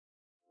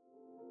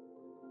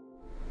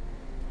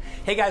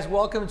Hey guys,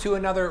 welcome to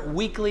another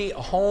weekly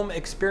home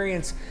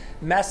experience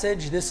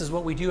message. This is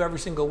what we do every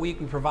single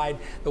week. We provide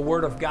the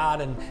Word of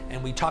God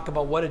and we talk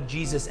about what did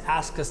Jesus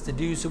ask us to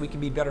do so we can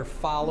be better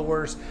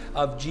followers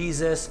of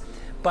Jesus.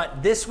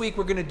 But this week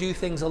we're going to do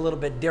things a little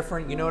bit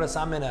different. You notice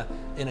I'm in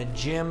a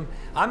gym.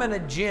 I'm in a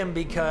gym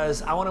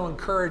because I want to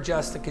encourage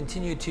us to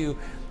continue to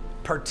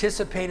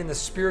participate in the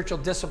spiritual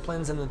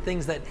disciplines and the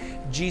things that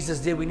Jesus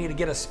did. We need to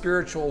get a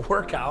spiritual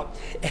workout,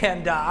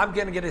 and I'm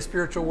going to get a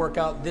spiritual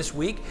workout this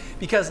week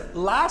because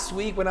last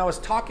week when I was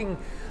talking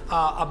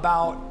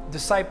about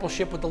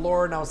discipleship with the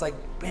Lord, and I was like,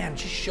 man,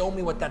 just show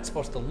me what that's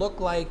supposed to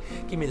look like.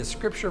 Give me the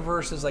scripture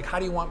verses. Like, how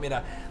do you want me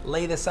to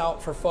lay this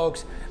out for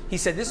folks? He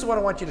said, this is what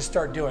I want you to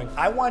start doing.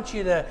 I want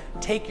you to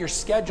take your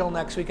schedule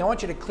next week. I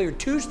want you to clear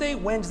Tuesday,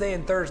 Wednesday,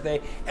 and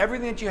Thursday,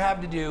 everything that you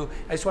have to do.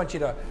 I just want you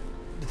to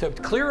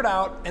clear it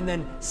out and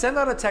then send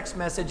out a text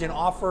message and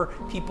offer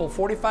people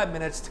 45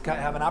 minutes to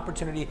have an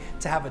opportunity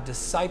to have a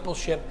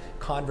discipleship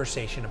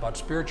conversation about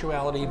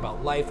spirituality,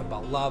 about life,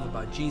 about love,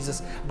 about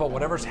Jesus, about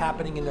whatever's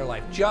happening in their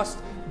life. Just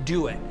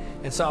do it.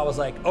 And so I was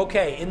like,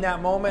 okay, in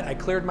that moment, I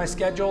cleared my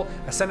schedule.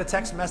 I sent a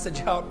text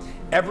message out.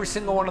 Every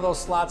single one of those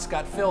slots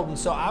got filled. And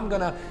so I'm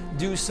going to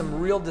do some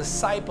real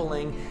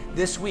discipling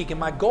this week. And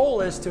my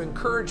goal is to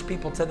encourage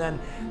people to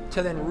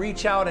then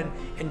reach out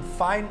and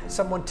find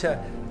someone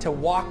to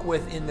walk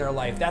with in their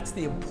life. That's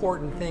the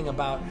important thing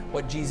about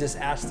what Jesus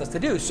asked us to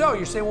do. So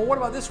you're saying, well, what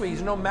about this week?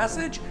 There's no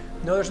message?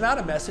 No, there's not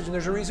a message, and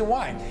there's a reason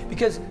why.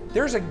 Because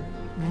there's a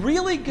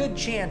really good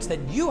chance that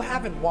you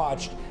haven't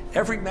watched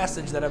every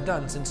message that I've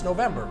done since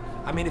November.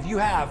 I mean, if you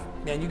have,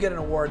 man, you get an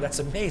award, that's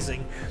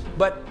amazing.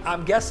 But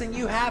I'm guessing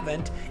you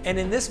haven't. And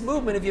in this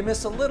movement, if you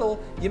miss a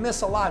little, you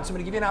miss a lot. So I'm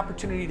gonna give you an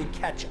opportunity to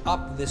catch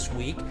up this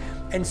week.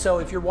 And so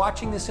if you're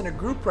watching this in a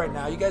group right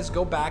now, you guys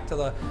go back to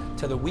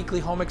the weekly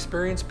home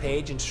experience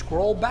page and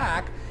scroll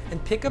back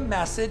and pick a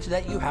message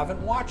that you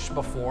haven't watched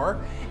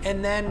before.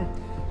 And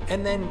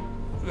then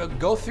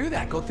go through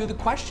that, go through the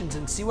questions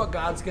and see what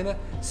God's gonna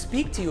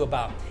speak to you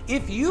about.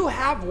 If you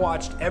have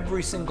watched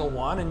every single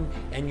one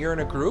and you're in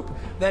a group,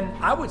 then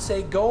I would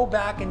say go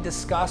back and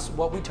discuss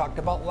what we talked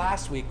about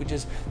last week, which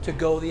is to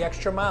go the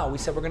extra mile. We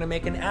said we're gonna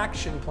make an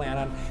action plan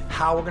on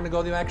how we're gonna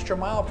go the extra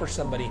mile for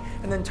somebody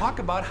and then talk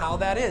about how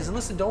that is. And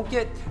listen, don't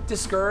get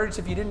discouraged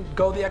if you didn't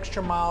go the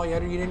extra mile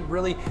yet or you didn't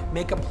really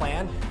make a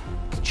plan.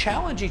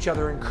 Challenge each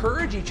other,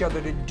 encourage each other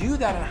to do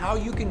that and how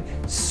you can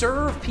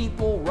serve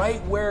people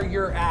right where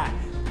you're at.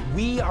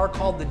 We are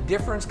called the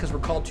difference because we're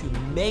called to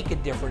make a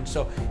difference.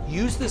 So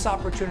use this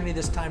opportunity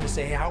this time to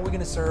say, hey, how are we going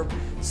to serve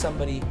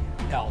somebody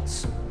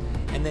else?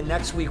 And then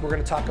next week, we're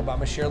going to talk about, I'm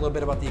going to share a little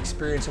bit about the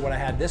experience of what I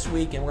had this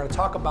week, and we're going to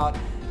talk about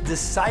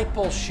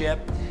discipleship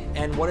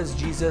and what is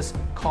Jesus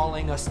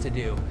calling us to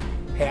do.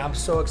 Hey, I'm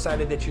so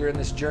excited that you're in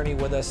this journey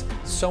with us.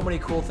 So many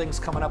cool things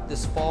coming up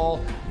this fall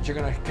that you're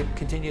going to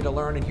continue to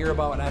learn and hear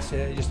about, and ask you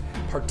to just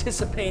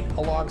participate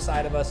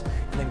alongside of us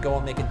and then go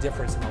and make a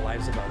difference in the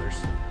lives of others.